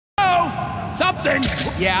Something!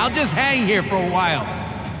 Yeah, I'll just hang here for a while.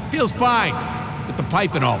 Feels fine. With the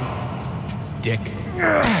pipe and all. Dick.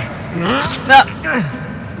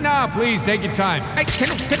 No, please, take your time. Hey,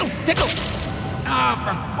 tickle!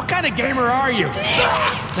 Ah, what kind of gamer are you?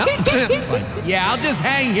 No? Yeah, I'll just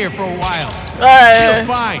hang here for a while. Alright. Feels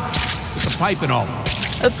fine. With the pipe and all.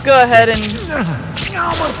 Let's go ahead and...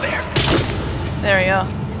 Almost there. There we go.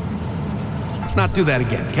 Let's not do that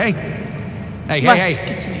again, okay?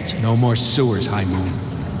 Hey. No more sewers, High Moon.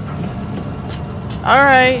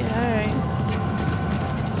 Alright.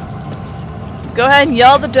 Go ahead and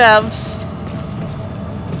yell the devs.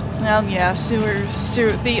 Well, yeah, sewer,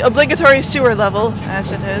 the obligatory sewer level,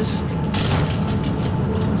 as it is.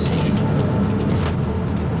 Let's see.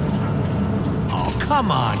 Oh,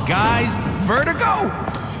 come on, guys. Vertigo?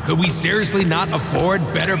 Could we seriously not afford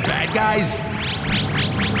better bad guys?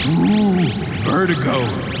 Ooh, Vertigo.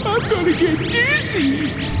 I'm gonna get dizzy.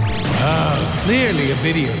 Clearly a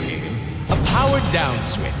video game. A powered down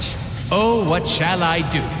switch. Oh, what shall I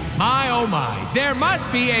do? My, oh my, there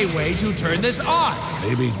must be a way to turn this on.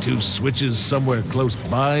 Maybe 2 switches somewhere close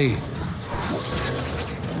by.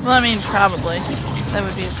 Well, I mean, probably. That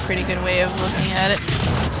would be a pretty good way of looking at it.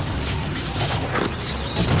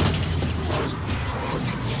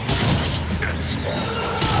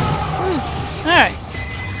 Alright.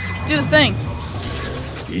 Do the thing.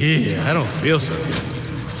 Yeah, I don't feel so good.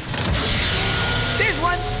 There's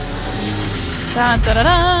one. Dun, da, da,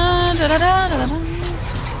 da, da, da, da, da, da.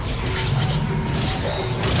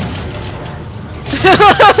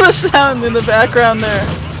 The sound in the background there.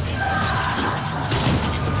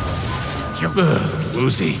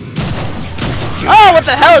 Woozy. Oh, what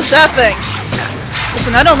the hell is that thing?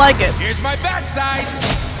 Listen, I don't like it. Here's my backside.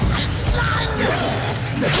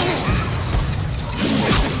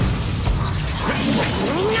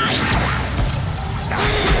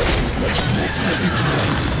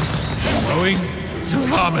 Going to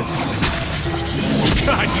vomit.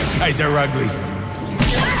 God, you guys are ugly.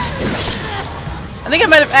 I think I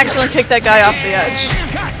might have accidentally kicked that guy off the edge.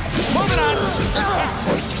 Moving on.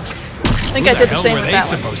 I think I did the same with that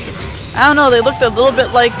one. Supposed to be? I don't know, they looked a little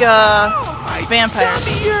bit like vampires.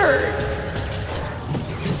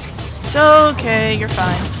 It's okay, you're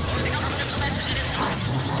fine.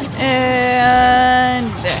 And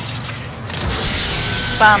there.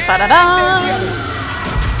 Bam, ba da da.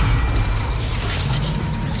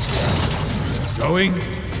 Going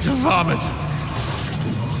to vomit.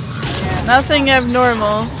 Nothing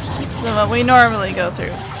abnormal than what we normally go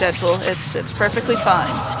through, Deadpool. It's perfectly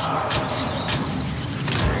fine.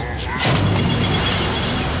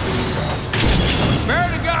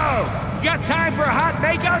 Vertigo! You got time for a hot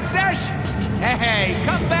makeout sesh? Hey,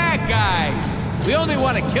 come back, guys. We only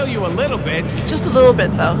want to kill you a little bit. Just a little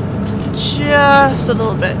bit, though. Just a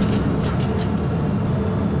little bit.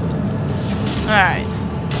 Alright.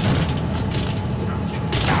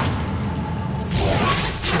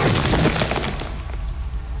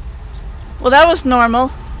 Well, that was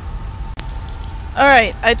normal.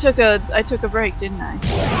 Alright, I took a break, didn't I?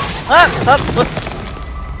 Up!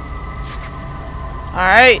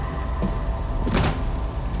 Alright.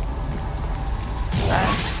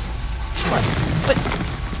 What?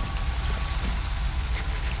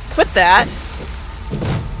 Quit that!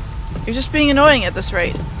 You're just being annoying at this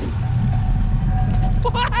rate.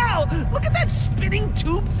 Wow! Look at that spinning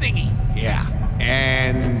tube thingy. Yeah.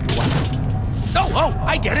 And what? Oh!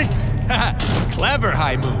 I get it. Clever,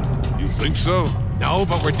 High Moon. You think so? No,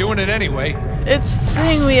 but we're doing it anyway. It's a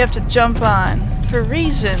thing we have to jump on for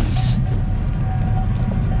reasons.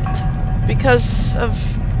 Because of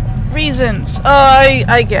reasons. Oh,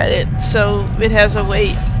 I get it. So it has a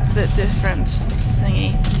weight, the difference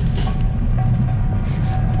thingy.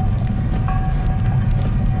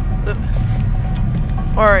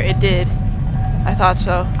 Or it did. I thought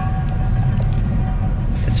so.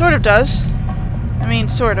 It sort of does. I mean,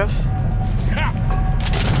 sort of.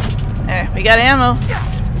 There, we got ammo.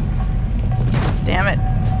 Damn it.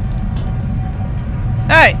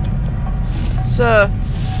 Alright. So...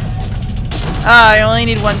 I only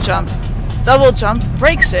need 1 jump. Double jump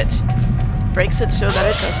breaks it. Breaks it so that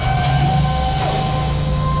it does.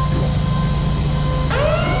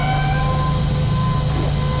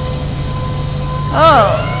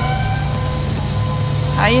 Oh.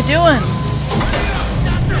 How you doing?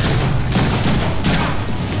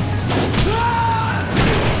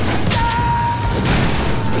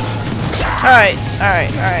 Alright.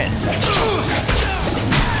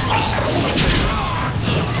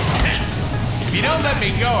 If you don't let me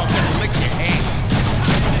go, I'm gonna lick your hand.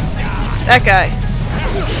 That guy.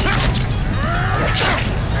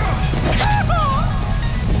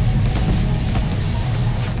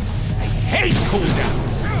 great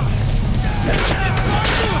cooldowns.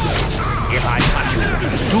 If I touch you,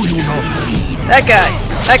 do you know? That guy.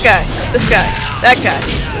 That guy. This guy. That guy.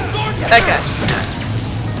 That guy.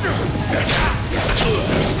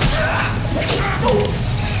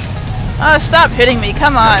 Oh, stop hitting me.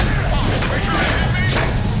 Come on.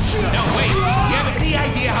 No, wait. Do you have any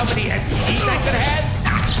idea how many STDs I could have?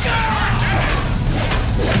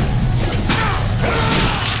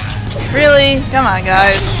 Really? Come on,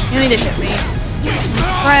 guys. You need to hit me.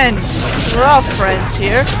 Friends. We're all friends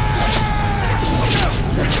here.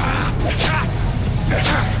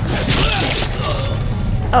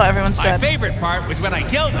 Oh, everyone's My dead. favorite part was when I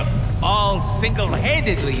killed him. All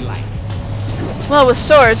single-handedly, like. Well, with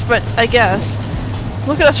swords, but I guess.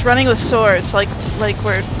 Look at us running with swords, like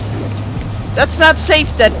we're... That's not safe,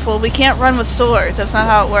 Deadpool. We can't run with swords. That's not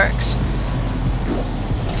how it works.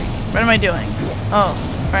 What am I doing? Oh,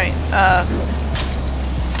 right.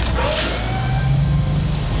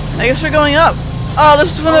 I guess we're going up. Oh,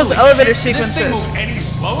 this is one of those elevator sequences. This thing move any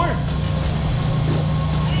slower?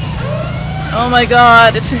 Oh my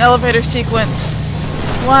god, it's an elevator sequence.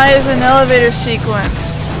 Why is it an elevator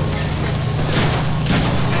sequence?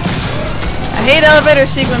 I hate elevator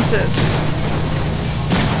sequences.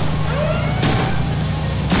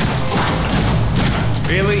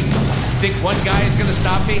 Really? You think one guy is gonna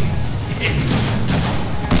stop me?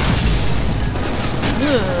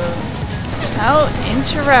 Ooh, how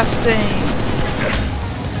interesting.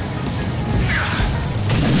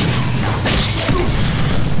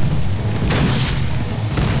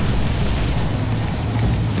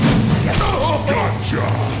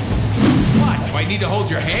 What? Do I need to hold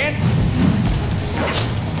your hand?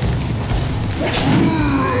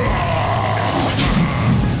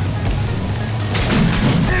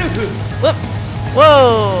 Whoop.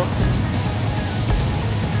 Whoa.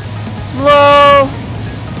 Whoa.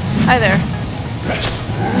 Hi there.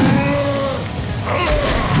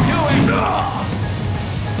 Do it!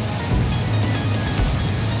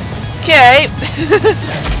 Okay.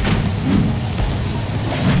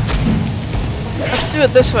 Let's do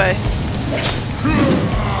it this way.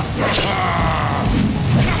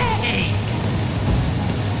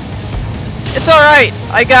 It's alright.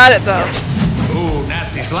 I got it though. Ooh,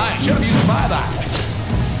 nasty slide. Should have used a buyback.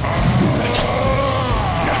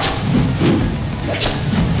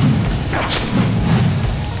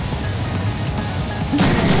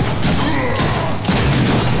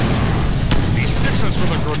 He sticks us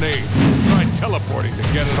with a grenade. Try teleporting to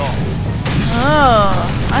get it off.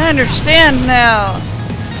 Oh, I understand now.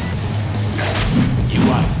 You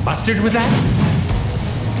want mustard with that?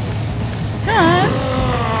 Huh?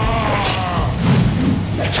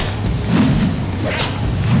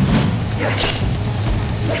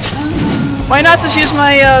 Why not just use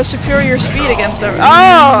my superior speed against them?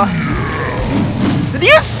 Oh!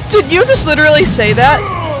 Did you just literally say that?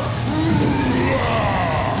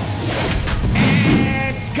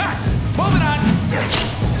 And cut! Moving on!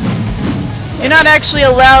 You're not actually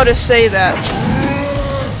allowed to say that.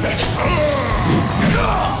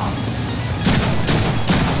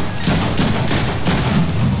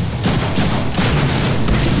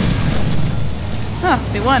 Huh,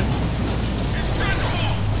 we won.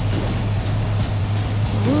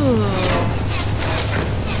 Ooh.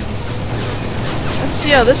 Let's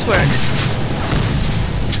see how this works.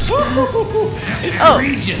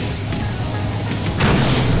 Egregious!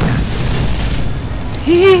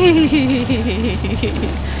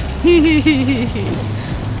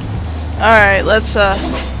 Alright, let's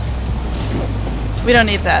we don't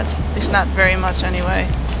need that. At least not very much anyway.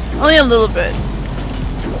 Only a little bit.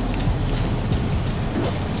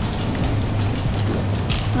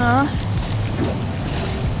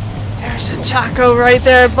 There's a taco right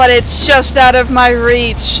there, but it's just out of my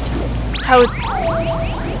reach. How...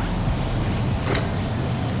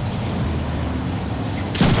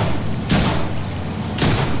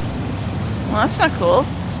 Well, that's not cool.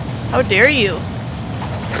 How dare you?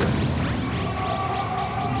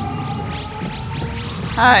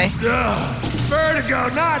 Hi. Vertigo,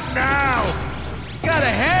 not now! Got a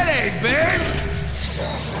headache, babe!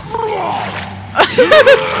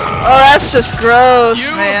 Oh, that's just gross,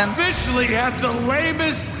 You man. officially have the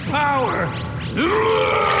lamest power!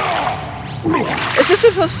 Is this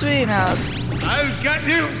supposed to be now? I've got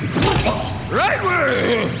you right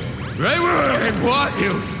where I want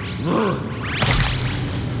you!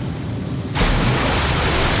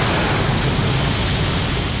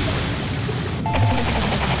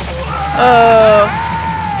 Oh.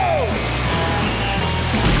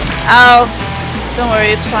 Ow. Don't worry,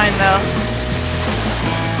 it's fine though.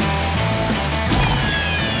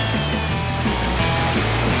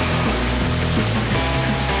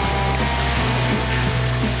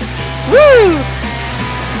 Woo!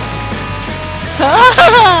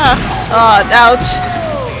 Oh, ouch.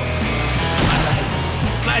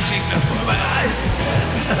 Flashing before my eyes.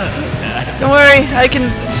 Don't worry, I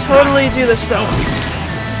can totally do this though.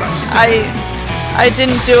 I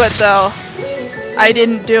didn't do it though. I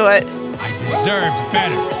didn't do it. I deserved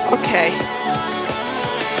better. Okay.